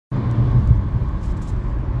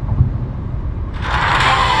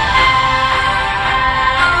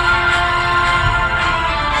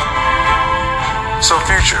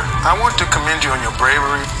I want to commend you on your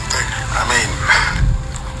bravery. Thank you. I mean,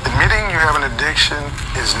 admitting you have an addiction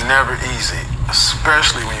is never easy,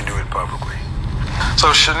 especially when you do it publicly.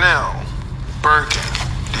 So Chanel, Birkin,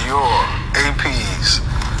 Dior, APs,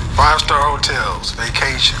 five-star hotels,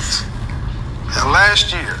 vacations. And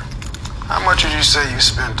last year, how much would you say you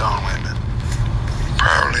spent on women?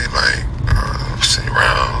 Probably like,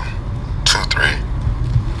 around 2-3.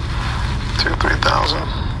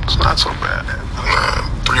 2,000-3,000? It's not so bad.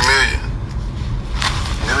 3 million.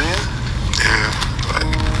 Million? Yeah. Like,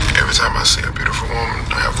 every time I see a beautiful woman,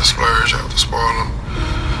 I have to splurge, I have to spoil them.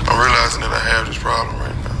 I'm realizing that I have this problem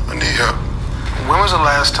right now. I need help. When was the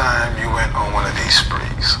last time you went on one of these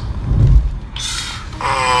sprees?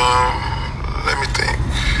 Let me think.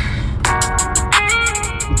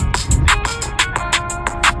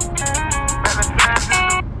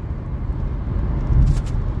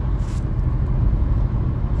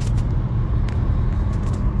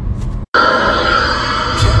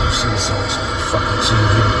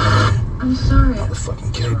 I'm sorry.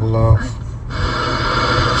 Motherfucking cable off.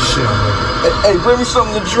 Shit, hey, bring me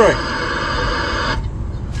something to drink.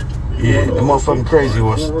 Yeah, the motherfucking crazy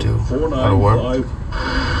wants to do. That'll work.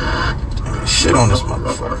 Damn, shit on this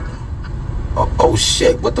motherfucker. Oh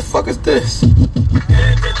shit, what the fuck is this?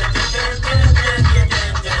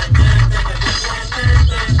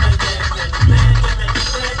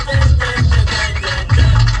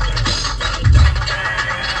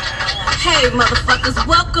 Hey motherfuckers,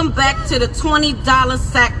 welcome back to the $20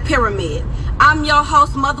 sack pyramid. I'm your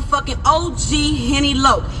host, motherfucking OG Henny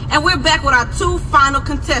Loke, and we're back with our two final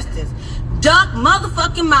contestants, Duck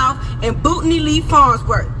motherfucking Mouth and Bootney Lee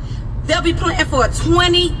Farnsworth. They'll be playing for a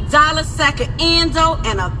 $20 sack of Endo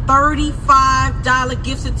and a $35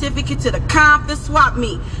 gift certificate to the Compton Swap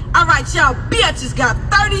Meet. Alright, y'all bitches got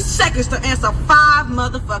 30 seconds to answer 5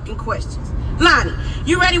 motherfucking questions. Lonnie,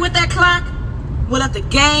 you ready with that clock? We'll let the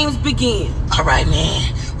games begin. All right,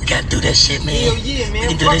 man. We gotta do that shit, man. Hell yeah, man. We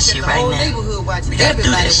can do that shit right now. We gotta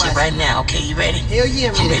do that shit right now. Okay, you ready? Hell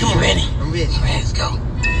yeah, man. You ready? I'm ready. All right, let's go.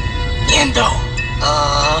 Endo.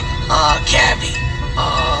 Cabby.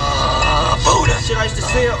 Buddha. Shit I used to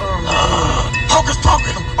sell, Hocus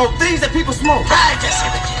Pocus. oh, things that people smoke. Right, that's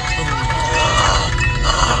it.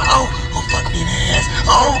 Fuck me in the ass.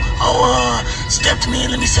 Step to me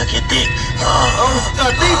and let me suck your dick.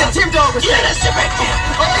 Things that Tim Dog was Yeah, that's it right there.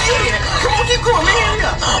 Oh, yeah. Come on, keep going, man.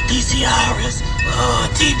 Yeah. PCRs,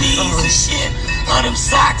 TVs and shit. All them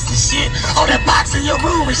socks and shit. All that box in your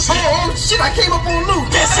room and shit. Oh, shit, I came up on loot.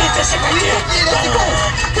 That's it right there. Yeah, that's the goal.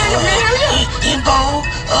 Hell, man, yeah. In Vogue,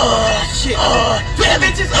 Shit.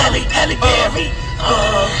 Halle Berry,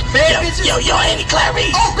 bad bitches? Yo, Annie Clary.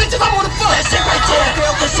 Oh, bitches, I want to fuck. That's it right there.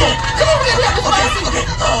 That's it. Come on, man. Okay.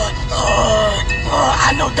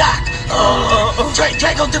 I know Doc.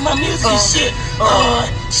 Drake gonna do my music and shit.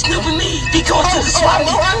 Snoop and me be going to the swap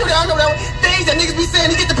meet. I know that one. Things that niggas be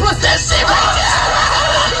saying to get the pussy. That's it right there.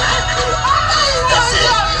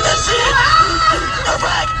 That's it. All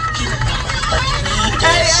right.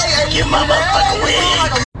 Give me my motherfucking weed. Give me my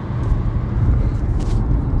motherfucking weed.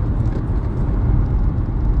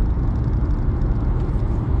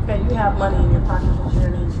 Okay, you have money in your pocket because you're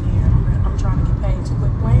an engineer. I'm trying to get paid to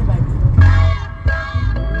quit playing, baby.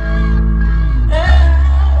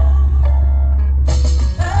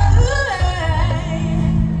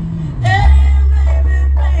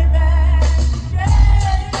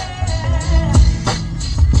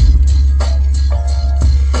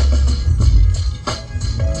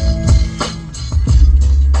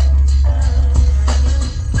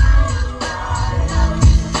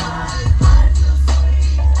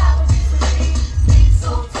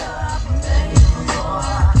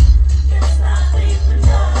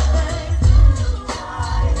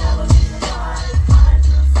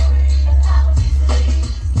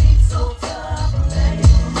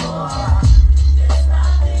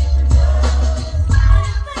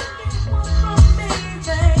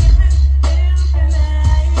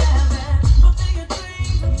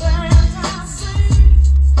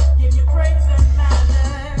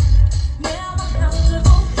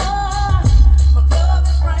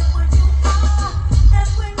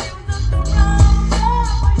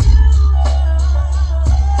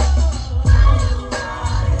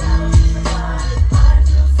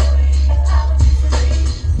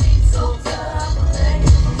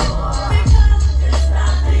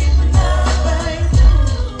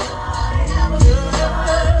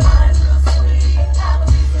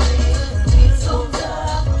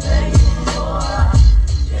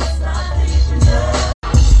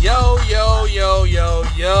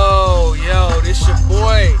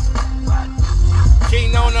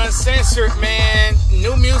 Uncensored, man.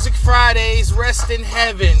 New music Fridays rest in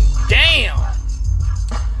heaven. Damn.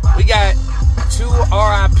 We got 2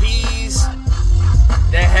 RIPs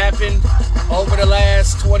that happened over the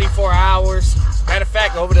last 24 hours. Matter of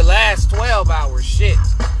fact, over the last 12 hours. Shit.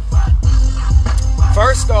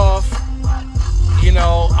 First off, you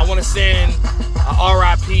know, I want to send a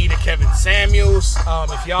RIP to Kevin Samuels.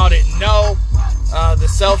 If y'all didn't know, the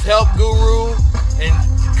self-help guru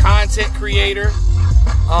and content creator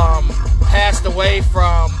passed away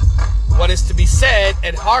from what is to be said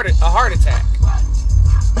a heart attack.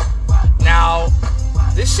 Now,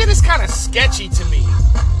 this shit is kind of sketchy to me.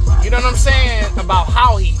 You know what I'm saying? About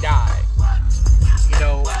how he died. You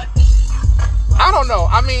know, I don't know.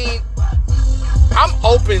 I mean, I'm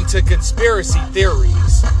open to conspiracy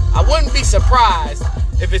theories. I wouldn't be surprised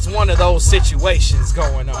if it's one of those situations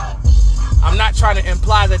going on. I'm not trying to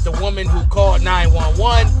imply that the woman who called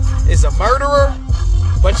 911 is a murderer,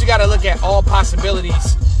 but you got to look at all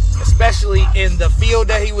possibilities, especially in the field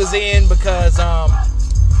that he was in, because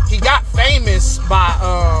he got famous by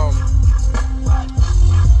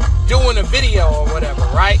doing a video or whatever,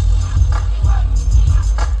 right?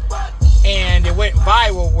 And it went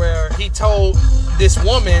viral where he told this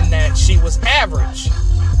woman that she was average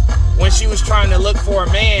when she was trying to look for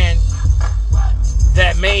a man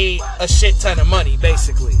that made a shit ton of money,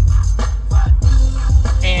 basically.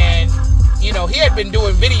 And, you know, he had been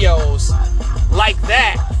doing videos like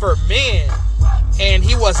that for men, and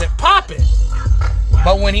he wasn't popping.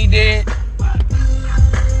 But when he did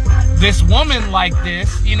this woman like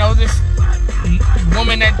this, you know, this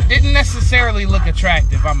woman that didn't necessarily look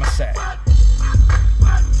attractive, I'ma say,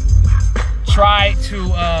 tried to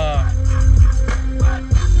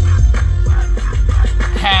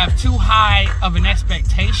have too high of an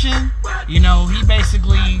expectation. You know, he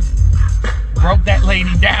basically broke that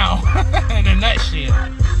lady down in a nutshell.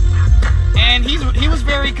 And he was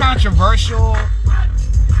very controversial.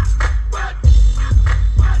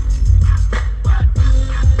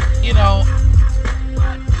 You know,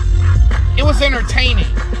 it was entertaining,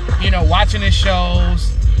 you know, watching his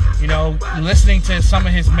shows, you know, listening to some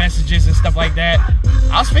of his messages and stuff like that.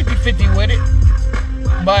 I was 50-50 with it.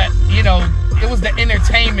 But, you know, it was the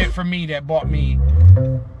entertainment for me that brought me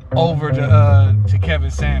over to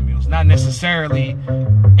Kevin Samuels. Not necessarily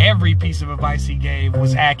every piece of advice he gave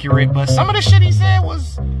was accurate, but some of the shit he said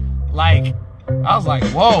was like, I was like,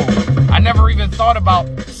 whoa, I never even thought about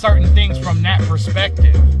certain things from that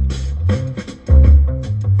perspective.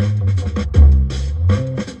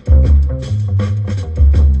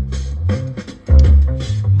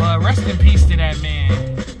 But rest in peace to that man.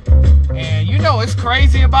 And you know what's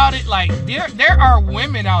crazy about it? Like, there are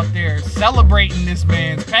women out there celebrating this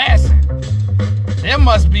man's passing. There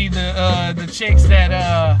must be the chicks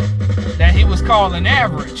that he was calling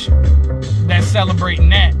average that's celebrating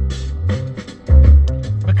that.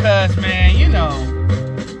 Because, man, you know,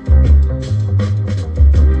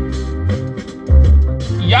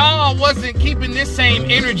 y'all wasn't keeping this same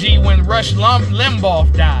energy when Rush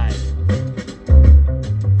Limbaugh died.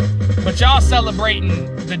 But y'all celebrating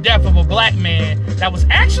the death of a black man that was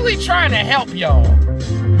actually trying to help y'all,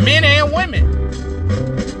 men and women.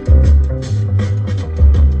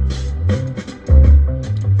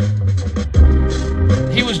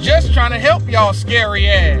 He was just trying to help y'all scary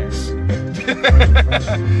ass.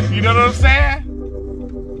 You know what I'm saying?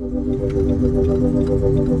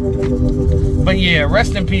 But yeah,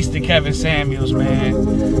 rest in peace to Kevin Samuels,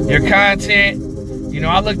 man. Your content, you know,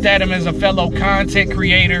 I looked at him as a fellow content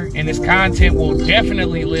creator, and his content will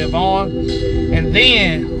definitely live on. And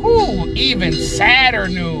then, even sadder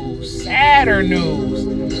news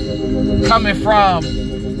coming from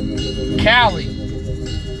Cali.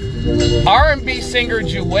 R&B singer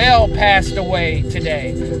Jewel passed away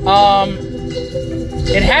today.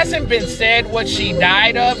 It hasn't been said what she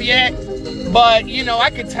died of yet, but, you know, I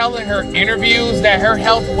could tell in her interviews that her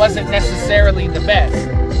health wasn't necessarily the best.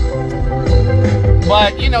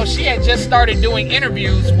 But, you know, she had just started doing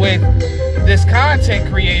interviews with this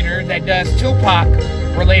content creator that does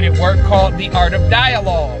Tupac-related work called The Art of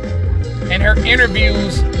Dialogue. And her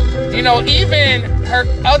interviews, you know, even her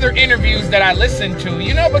other interviews that I listened to,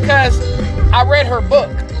 you know, because I read her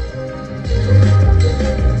book.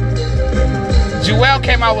 Jewel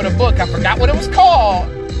came out with a book. I forgot what it was called,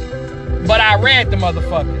 but I read the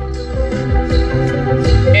motherfucker.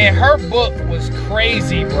 And her book was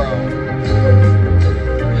crazy, bro.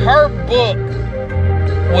 Her book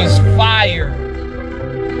was fire.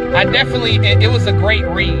 It was a great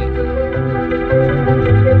read.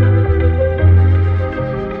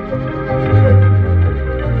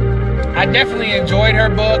 I definitely enjoyed her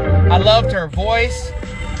book. I loved her voice.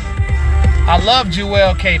 I love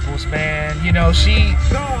Jewel Caples, man. You know,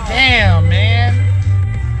 damn, man.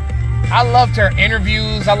 I loved her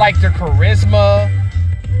interviews. I liked her charisma.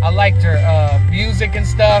 I liked her music and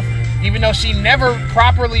stuff. Even though she never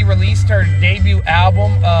properly released her debut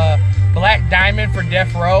album, Black Diamond for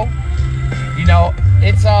Death Row. You know,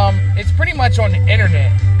 it's pretty much on the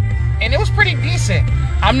internet. And it was pretty decent.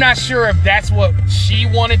 I'm not sure if that's what she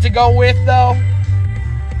wanted to go with, though.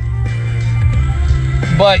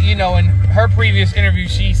 But, you know, in her previous interview,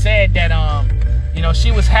 she said that, you know,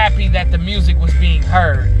 she was happy that the music was being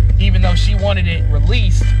heard, even though she wanted it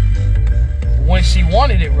released when she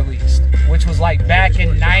wanted it released, which was like back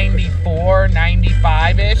in 94,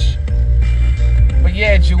 95-ish. But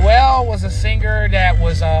yeah, Jewel was a singer that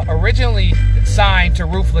was originally signed to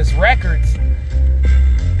Ruthless Records.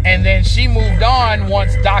 And then she moved on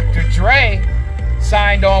once Dr. Dre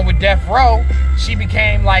signed on with Death Row. She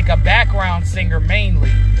became like a background singer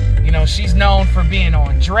mainly. You know, she's known for being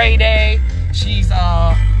on Dre Day. She's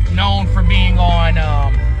known for being on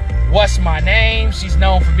What's My Name. She's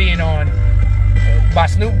known for being on by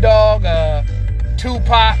Snoop Dogg,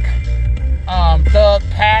 Tupac, Thug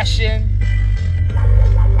Passion.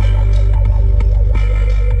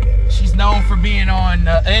 She's known for being on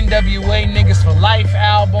the NWA Niggas for Life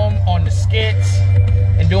album, on the skits,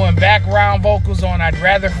 and doing background vocals on I'd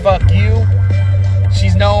Rather Fuck You.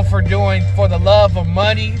 She's known for doing For the Love of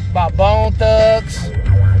Money by Bone Thugs.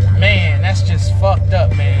 Man, that's just fucked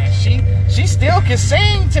up, man. She still can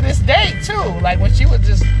sing to this day, too. Like, when she would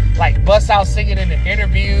just, like, bust out singing in the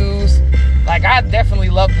interviews. Like, I definitely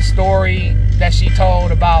love the story that she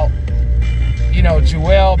told about, you know,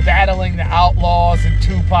 Jewel battling the Outlaws and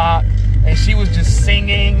Tupac. And she was just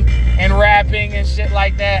singing and rapping and shit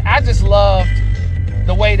like that. I just loved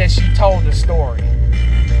the way that she told the story.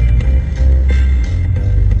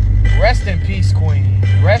 Rest in peace, Queen.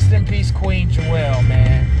 Rest in peace, Queen Jewel,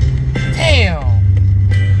 man. Damn.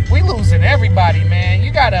 We losing everybody, man.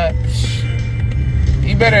 You better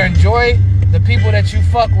enjoy the people that you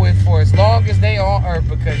fuck with for as long as they on earth,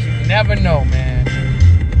 because you never know, man.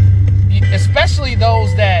 Especially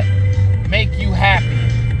those that make you happy.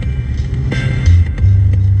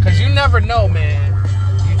 Because you never know, man.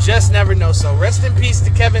 You just never know. So rest in peace to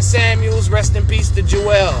Kevin Samuels. Rest in peace to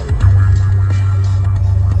Jewel.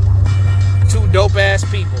 Two dope-ass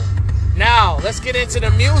people. Now, let's get into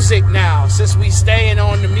the music now, since we staying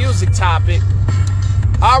on the music topic.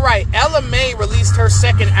 All right, Ella Mai released her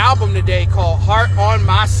second album today called Heart on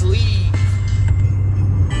My Sleeve.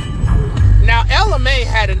 Now, Ella Mai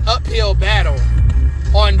had an uphill battle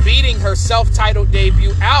on beating her self-titled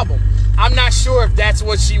debut album. I'm not sure if that's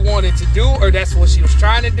what she wanted to do, or that's what she was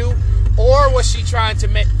trying to do, or was she trying to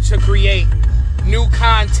create new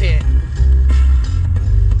content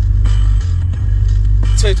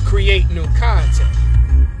to create new content.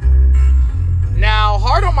 Now,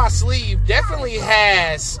 Heart on My Sleeve definitely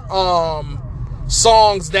has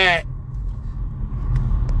songs that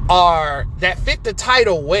fit the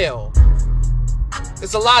title well.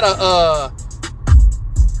 There's a lot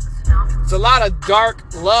of dark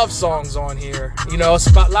love songs on here. You know, it's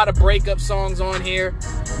about a lot of breakup songs on here.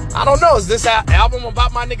 I don't know, is this album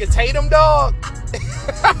about my nigga Tatum, dog?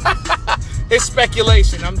 It's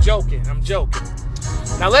speculation. I'm joking.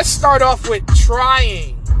 Now let's start off with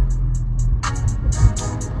Trying.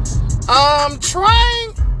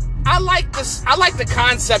 Trying, I like the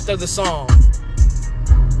concept of the song,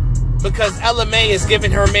 because Ella Mai is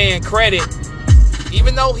giving her man credit.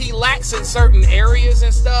 Even though he lacks in certain areas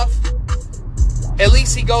and stuff, at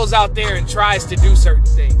least he goes out there and tries to do certain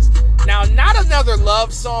things. Now, Not Another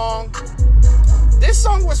Love Song. This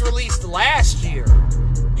song was released last year,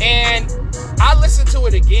 and I listened to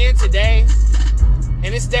it again today,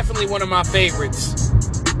 and it's definitely one of my favorites.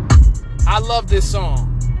 I love this song.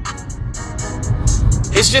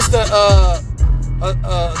 It's just a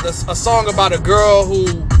song about a girl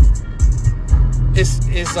who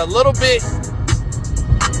is a little bit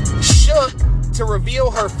shook to reveal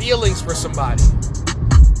her feelings for somebody.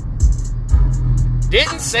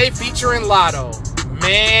 Didn't say featuring Lotto.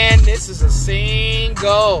 Man, this is a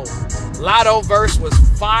single. Lotto verse was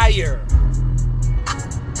fire.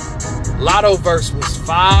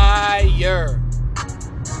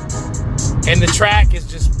 And the track is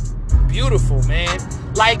just beautiful, man.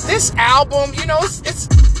 Like, this album, you know, it's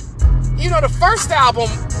you know, the first album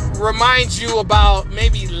reminds you about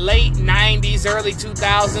maybe late 90s, early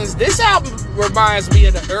 2000s. This album reminds me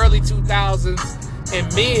of the early 2000s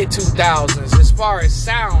and mid 2000s as far as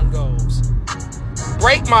sound goes.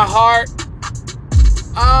 Break My Heart.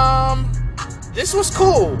 This was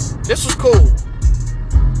cool.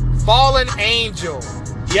 Fallen Angel.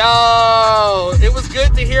 Yo, it was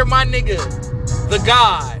good to hear my nigga, the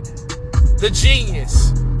God, the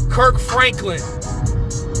genius, Kirk Franklin,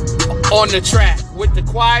 on the track with the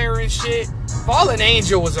choir and shit. Fallen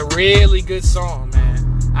Angel was a really good song,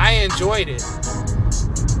 man. I enjoyed it.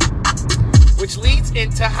 Which leads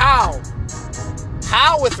into How.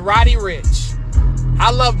 How with Roddy Ricch. I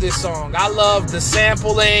love this song. I love the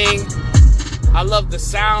sampling. I love the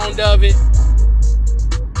sound of it.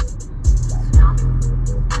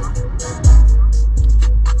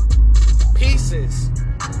 Pieces.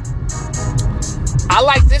 I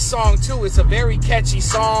like this song too. It's a very catchy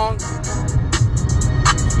song.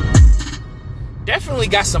 Definitely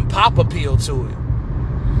got some pop appeal to it.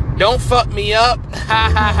 Don't Fuck Me Up.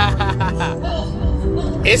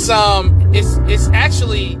 It's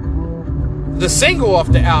actually the single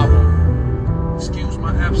off the album. Excuse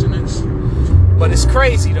my abstinence. But it's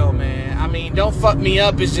crazy though, man. I mean, Don't Fuck Me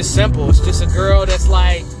Up is just simple. It's just a girl that's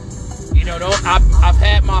like, you know, I've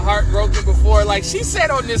had my heart broken before. Like she said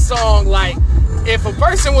on this song, like, if a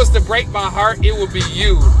person was to break my heart, it would be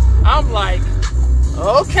you. I'm like,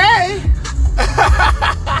 okay.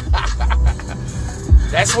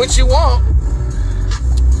 That's what you want.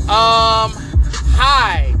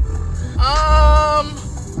 Hyde.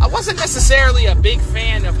 I wasn't necessarily a big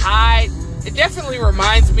fan of Hyde. It definitely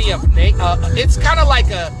reminds me of it's kind of like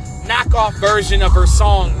a knockoff version of her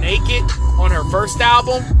song Naked on her first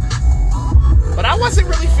album. But I wasn't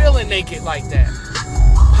really feeling Naked like that.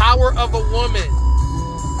 Power of a Woman.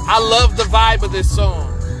 I love the vibe of this song.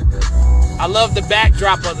 I love the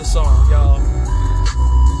backdrop of the song, y'all.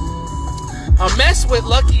 A Mess with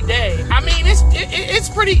Lucky Day. I mean, it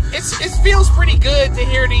feels pretty good to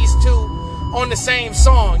hear these two on the same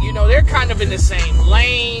song. You know, they're kind of in the same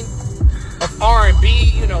lane of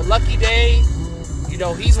R&B. You know, Lucky Day. You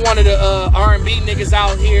know, he's one of the R&B niggas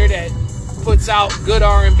out here that puts out good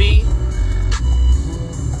R&B.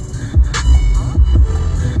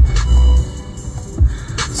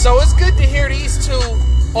 So it's good to hear these two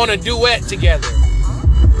on a duet together.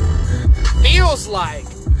 Feels Like,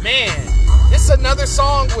 man, it's another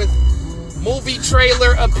song with movie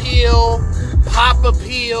trailer appeal, pop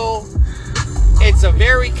appeal. It's a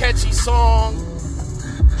very catchy song.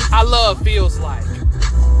 I love Feels Like.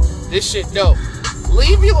 This shit dope.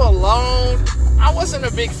 Leave You Alone. I wasn't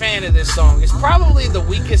a big fan of this song. It's probably the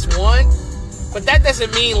weakest one, but that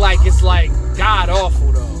doesn't mean like it's like god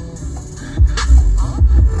awful though.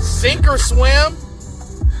 Sink or Swim.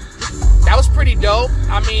 That was pretty dope.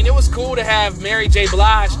 I mean, it was cool to have Mary J.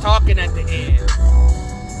 Blige talking at the end.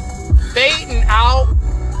 Fading Out.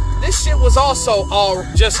 This shit was also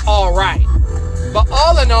just all right. But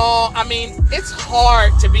all in all, I mean, it's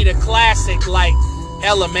hard to beat a classic like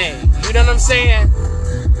LMA. You know what I'm saying?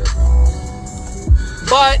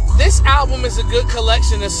 But this album is a good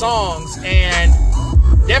collection of songs and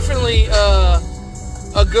definitely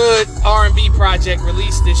a good R&B project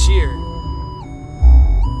released this year.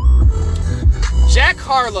 Jack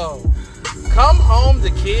Harlow, Come Home,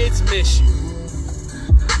 the Kids Miss You.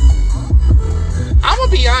 I'm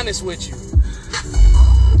gonna be honest with you.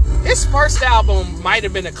 His first album might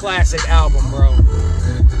have been a classic album, bro.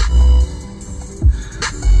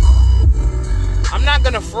 I'm not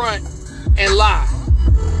gonna front and lie.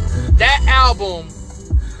 That album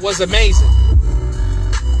was amazing.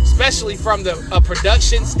 Especially from a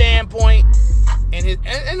production standpoint.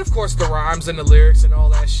 And of course the rhymes and the lyrics and all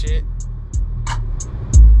that shit.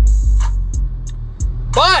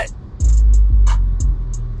 But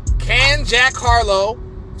can Jack Harlow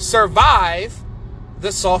survive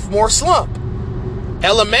the sophomore slump?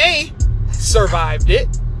 LMA survived it.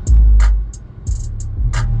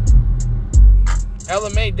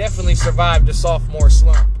 LMA definitely survived the sophomore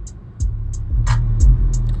slump.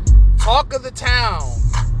 Talk of the Town.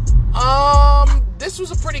 This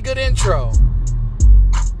was a pretty good intro.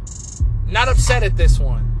 Not upset at this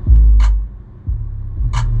one.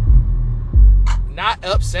 Not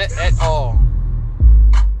upset at all.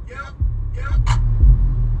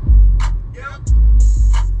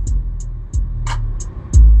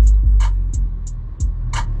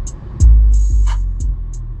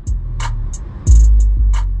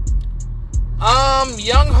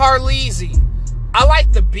 Young Harleezy. I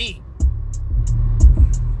like the beat.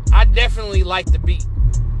 I definitely like the beat.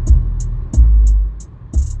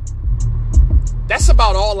 That's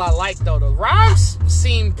about all I like though. The rhymes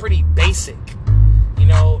seem pretty basic. You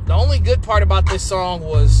know, the only good part about this song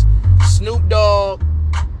was Snoop Dogg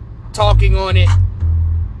talking on it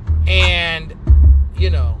and, you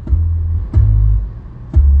know,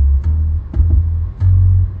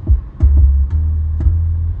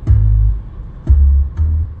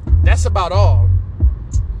 that's about all.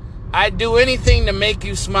 I'd do anything to make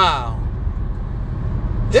you smile.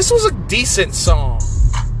 This was a decent song.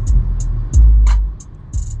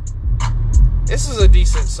 This is a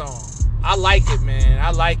decent song. I like it, man. I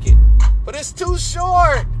like it. But it's too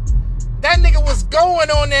short. That nigga was going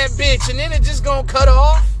on that bitch, and then it just gonna cut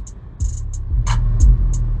off.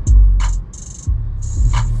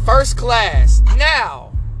 First Class.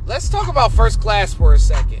 Now, let's talk about First Class for a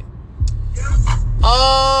second.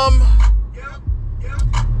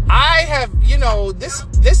 I have, you know, this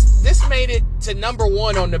made it to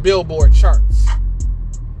 #1 on the Billboard charts.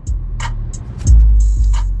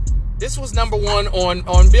 This was #1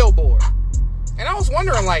 on Billboard. And I was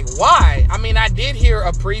wondering, like, why? I mean, I did hear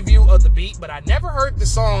a preview of the beat, but I never heard the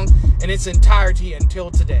song in its entirety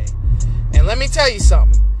until today. And let me tell you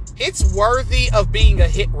something. It's worthy of being a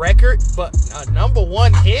hit record, but a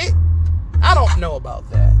 #1 hit? I don't know about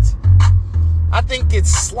that. I think it's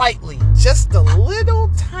slightly, just a little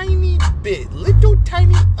tiny bit, little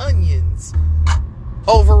tiny onions,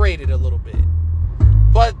 overrated a little bit.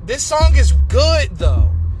 But this song is good, though.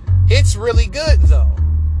 It's really good, though.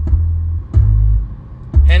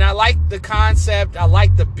 And I like the concept, I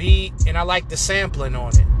like the beat, and I like the sampling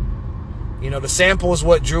on it. You know, the sample is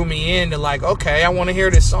what drew me in to, like, okay, I want to hear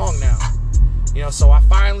this song now. You know, so I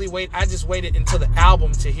just waited until the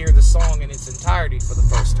album to hear the song in its entirety for the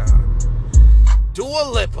first time. Dua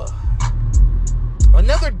Lipa.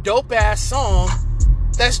 Another dope-ass song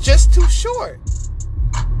that's just too short.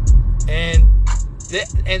 And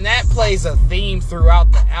that plays a theme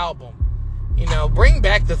throughout the album. You know, bring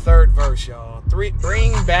back the third verse, y'all.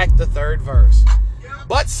 Bring back the third verse.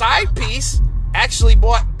 But Side Piece actually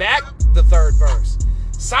brought back the third verse.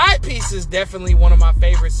 Side Piece is definitely one of my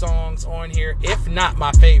favorite songs on here, if not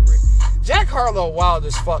my favorite. Jack Harlow wild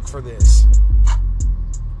as fuck for this.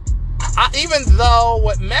 Even though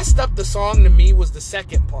what messed up the song to me was the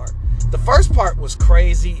second part. The first part was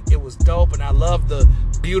crazy. It was dope, and I love the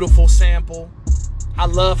beautiful sample. I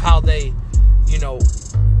love how they, you know,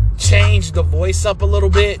 changed the voice up a little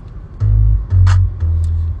bit.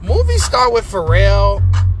 Movie Star with Pharrell,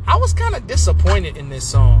 I was kind of disappointed in this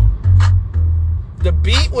song. The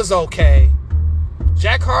beat was okay.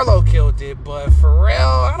 Jack Harlow killed it, but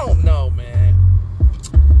Pharrell, I don't know, man.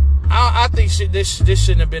 I think this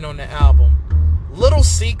shouldn't have been on the album. Little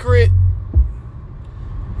Secret,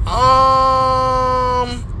 that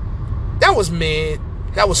was mid.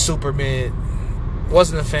 That was super mid.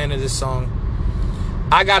 Wasn't a fan of this song.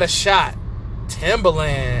 I Got a Shot,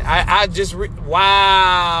 Timbaland.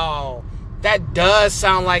 Wow. That does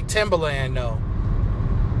sound like Timbaland, though.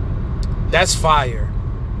 That's fire.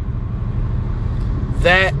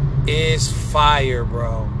 That is fire,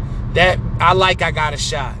 bro. I Got a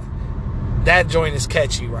Shot. That joint is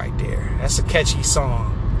catchy right there. That's a catchy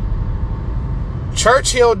song.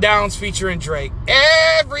 Churchill Downs featuring Drake.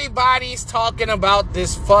 Everybody's talking about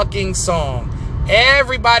this fucking song.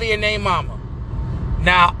 Everybody and their mama.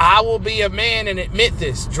 Now, I will be a man and admit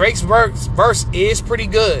this. Drake's verse is pretty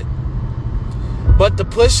good. But the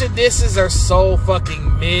Pusha disses are so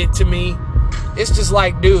fucking mid to me. It's just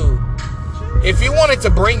like, dude, if you wanted to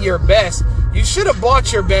bring your best, you should have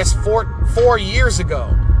bought your best 4 years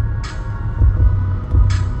ago.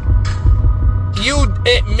 You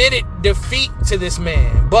admitted defeat to this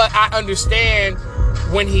man. But I understand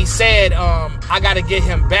when he said, I got to get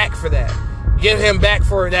him back for that. Get him back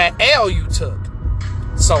for that L you took.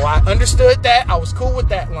 So I understood that. I was cool with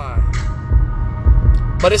that line.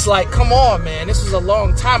 But it's like, come on, man. This was a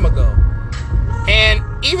long time ago. And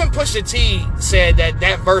even Pusha T said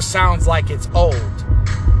that verse sounds like it's old.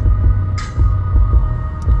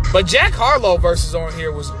 But Jack Harlow verses on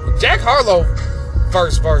here Jack Harlow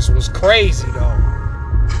first verse was crazy, though.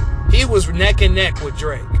 He was neck and neck with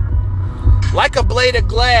Drake. Like a Blade of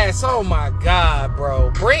Glass. Oh, my God, bro.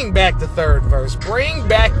 Bring back the third verse. Bring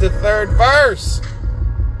back the third verse.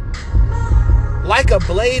 Like a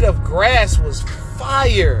Blade of Grass was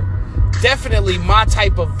fire. Definitely my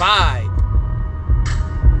type of vibe.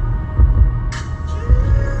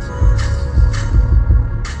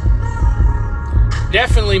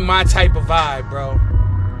 Definitely my type of vibe, bro.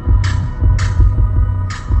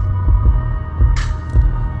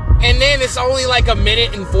 And then it's only like a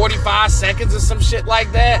minute and 45 seconds or some shit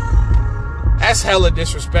like that. That's hella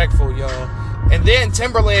disrespectful, y'all. And then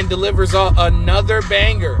Timbaland delivers another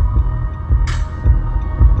banger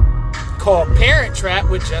called Parent Trap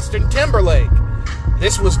with Justin Timberlake.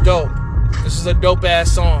 This was dope. This is a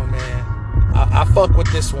dope-ass song, man. I fuck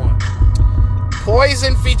with this one.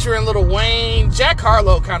 Poison featuring Lil Wayne. Jack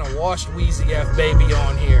Harlow kind of washed Weezy F Baby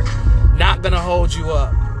on here. Not Gonna Hold You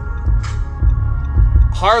Up.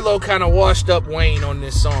 Harlow kind of washed up Wayne on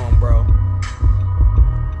this song, bro.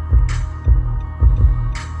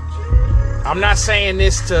 I'm not saying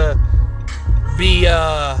this to be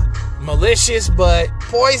malicious, but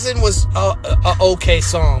Poison was a okay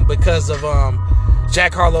song because of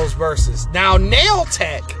Jack Harlow's verses. Now, Nail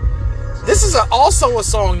Tech, this is also a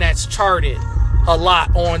song that's charted a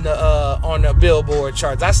lot on the Billboard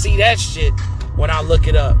charts. I see that shit when I look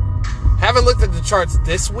it up. Haven't looked at the charts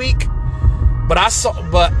this week, but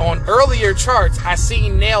on earlier charts I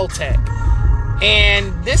seen Nail Tech,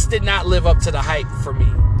 and this did not live up to the hype for me.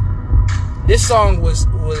 This song was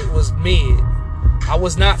mid. I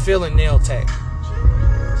was not feeling Nail Tech.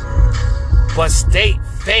 But State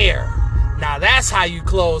Fair, now that's how you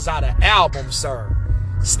close out an album, sir.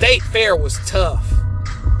 State Fair was tough.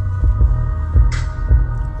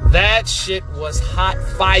 That shit was hot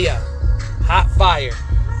fire. Hot fire.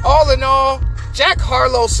 All in all, Jack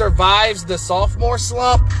Harlow survives the sophomore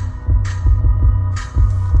slump.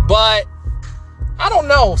 But I don't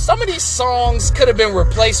know. Some of these songs could have been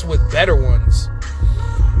replaced with better ones.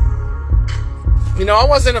 You know, I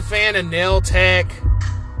wasn't a fan of Nail Tech.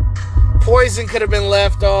 Poison could have been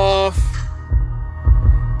left off.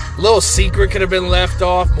 Little Secret could have been left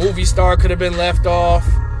off. Movie Star could have been left off.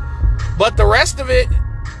 But the rest of it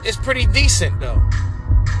is pretty decent, though.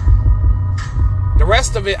 The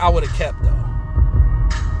rest of it I would have kept, though.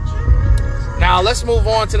 Now, let's move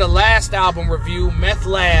on to the last album review, Meth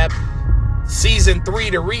Lab, Season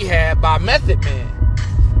 3 to Rehab by Method Man.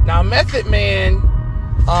 Now, Method Man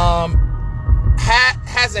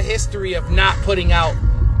has a history of not putting out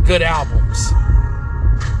good albums.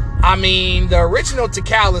 I mean, the original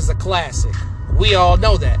Tikal is a classic. We all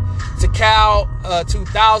know that. Tikal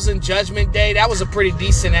 2000 Judgment Day, that was a pretty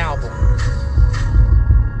decent album.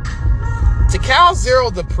 Tikal Zero,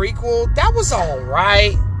 the prequel, that was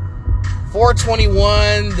alright.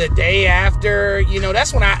 421 the day after, you know,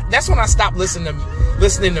 that's when I stopped listening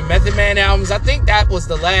to Method Man albums. I think that was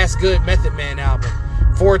the last good Method Man album,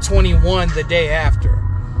 421 the day after.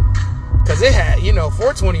 Because it had, you know,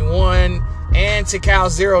 421 and Tikal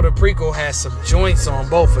Zero, the prequel, has some joints on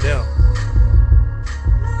both of them.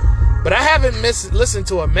 But I haven't listened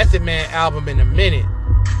to a Method Man album in a minute.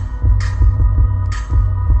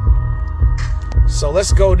 So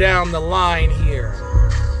let's go down the line here.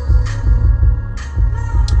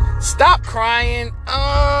 Stop Crying.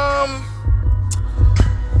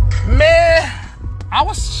 Man, I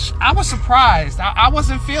was surprised. I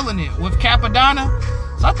wasn't feeling it with Capadonna.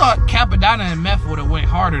 So I thought Capadonna and Meth would have went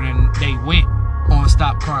harder than they went on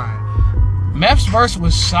Stop Crying. Meth's verse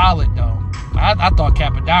was solid, though. I thought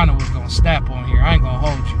Capadonna was going to snap on here. I ain't going to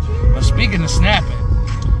hold you. But speaking of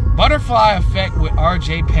snapping, Butterfly Effect with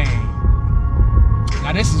RJ Payne.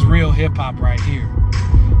 Now, this is real hip-hop right here.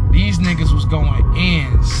 These niggas was going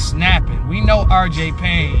in, snapping. We know RJ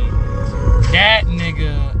Payne. That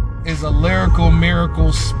nigga is a lyrical,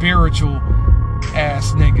 miracle, spiritual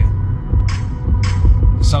ass nigga.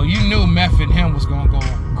 So you knew Meth and him was going to go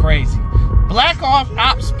crazy. Black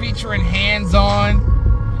Ops featuring Hands On.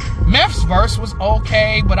 Meth's verse was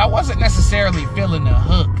okay, but I wasn't necessarily feeling the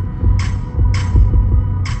hook.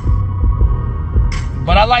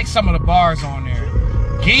 But I like some of the bars on there.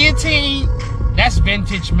 Guillotine, that's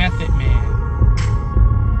vintage Method Man.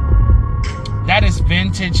 That is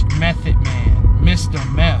vintage Method Man, Mr.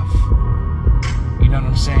 Meth. You know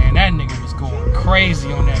what I'm saying? That nigga was going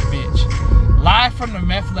crazy on that bitch. Live from the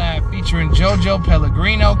Meth Lab featuring JoJo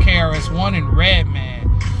Pellegrino, KRS-One, and Redman.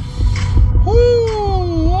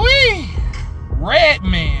 Woo-wee!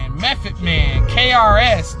 Redman, Method Man,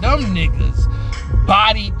 KRS, them niggas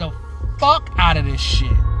bodied the fuck out of this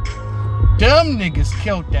shit. Them niggas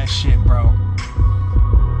killed that shit, bro.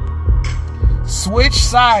 Switch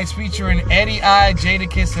Sides featuring Eddie I,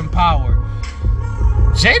 Jadakiss, and Power.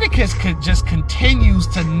 Jadakiss just continues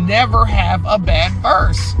to never have a bad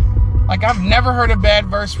verse. Like, I've never heard a bad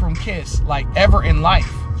verse from Kiss, like, ever in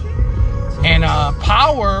life. And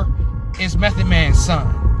Power is Method Man's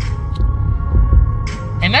son.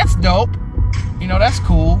 And that's dope. You know, that's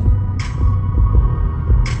cool.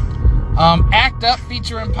 Act Up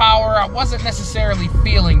featuring Power, I wasn't necessarily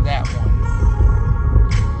feeling that one.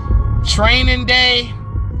 Training Day,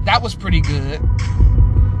 that was pretty good.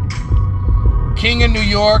 King of New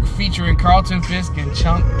York featuring Carlton Fisk and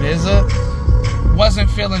Chunk Bizza,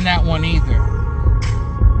 wasn't feeling that one either.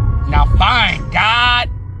 Now Find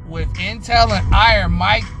God with Intel and Iron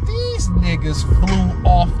Mike, these niggas flew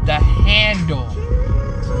off the handle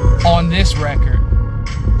on this record.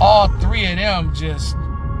 All three of them just,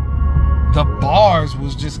 the bars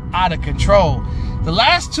was just out of control. The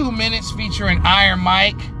last 2 minutes featuring Iron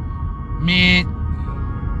Mike, mid.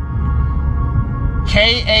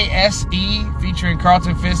 KASE featuring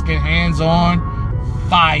Carlton Fisk and Hands On.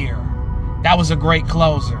 Fire. That was a great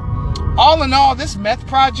closer. All in all, this Method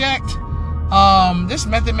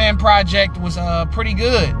Man project was pretty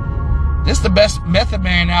good. This is the best Method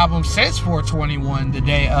Man album since 421 the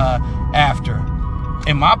day after,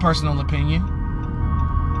 in my personal opinion.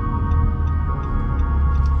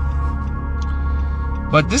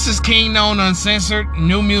 But this is King Known Uncensored,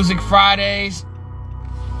 New Music Fridays.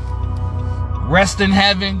 Rest in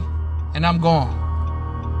heaven, and I'm gone.